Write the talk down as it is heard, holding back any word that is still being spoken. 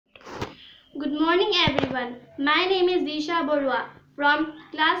Good morning everyone. My name is Disha Baruah from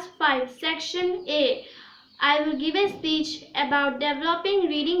class 5 section A. I will give a speech about developing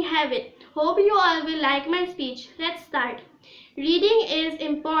reading habit. Hope you all will like my speech. Let's start. Reading is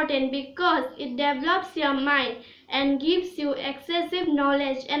important because it develops your mind and gives you excessive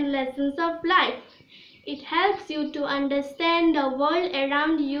knowledge and lessons of life. It helps you to understand the world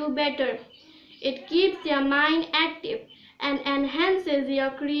around you better. It keeps your mind active and enhances your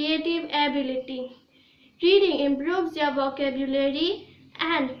creative ability. Reading improves your vocabulary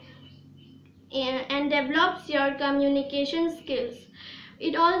and develops your communication skills.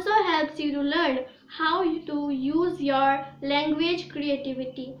 It also helps you to learn how to use your language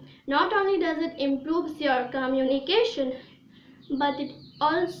creativity. Not only does it improve your communication, but it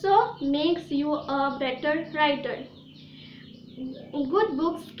also makes you a better writer. Good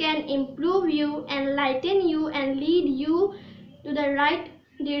books can improve you, enlighten you, and lead you to the right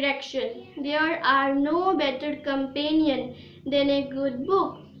direction. There are no better companion than a good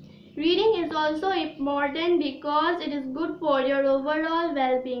book. Reading is also important because it is good for your overall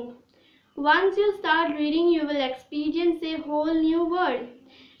well-being. Once you start reading, you will experience a whole new world.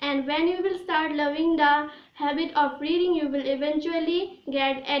 And when you will start loving the habit of reading, you will eventually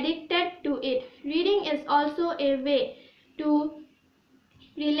get addicted to it. Reading is also a way to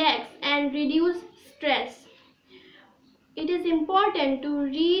relax and reduce stress. It is important to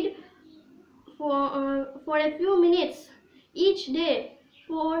read for a few minutes each day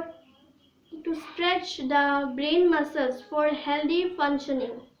to stretch the brain muscles for healthy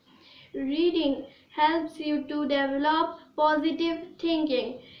functioning. Reading helps you to develop positive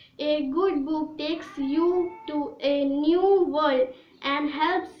thinking. A good book takes you to a new world and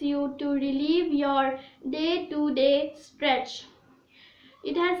helps you to relieve your day-to-day stress.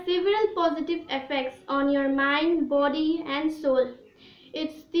 It has several positive effects on your mind, body, and soul.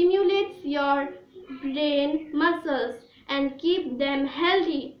 It stimulates your brain muscles and keeps them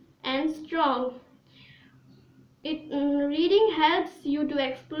healthy and strong. Reading helps you to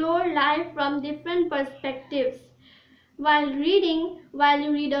explore life from different perspectives. While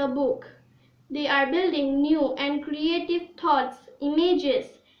you read a book, they are building new and creative thoughts, images,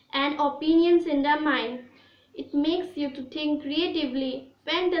 and opinions in the mind. It makes you to think creatively,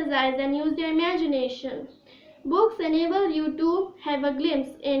 fantasize, and use your imagination. Books enable you to have a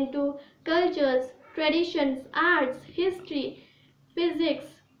glimpse into cultures, traditions, arts, history, physics,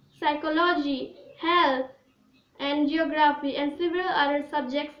 psychology, health, and geography, and several other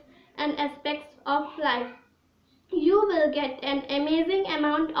subjects and aspects of life. You will get an amazing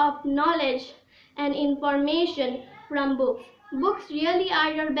amount of knowledge and information from books. Books really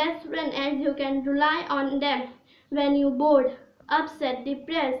are your best friend as you can rely on them when you're bored, upset,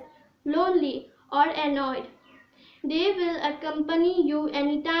 depressed, lonely, or annoyed. They will accompany you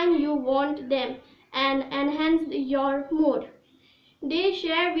anytime you want them and enhance your mood. They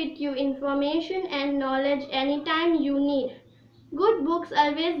share with you information and knowledge anytime you need. Good books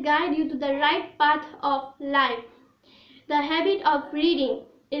always guide you to the right path of life. The habit of reading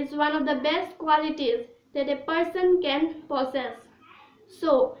is one of the best qualities that a person can possess.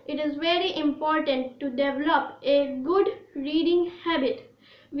 So, it is very important to develop a good reading habit.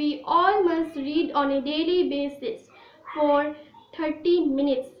 We all must read on a daily basis for 30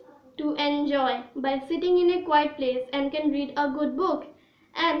 minutes to enjoy by sitting in a quiet place and can read a good book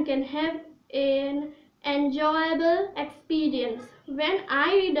and can have an enjoyable experience. When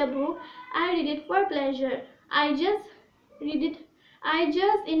I read a book, I read it for pleasure. I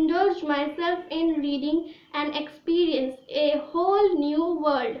just indulge myself in reading and experience a whole new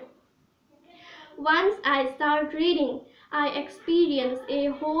world. Once I start reading, I experience a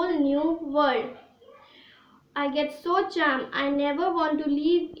whole new world. I get so charmed, I never want to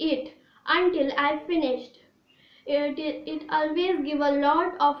leave it until I finished. It always gives a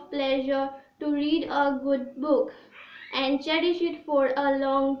lot of pleasure to read a good book and cherish it for a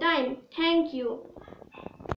long time. Thank you.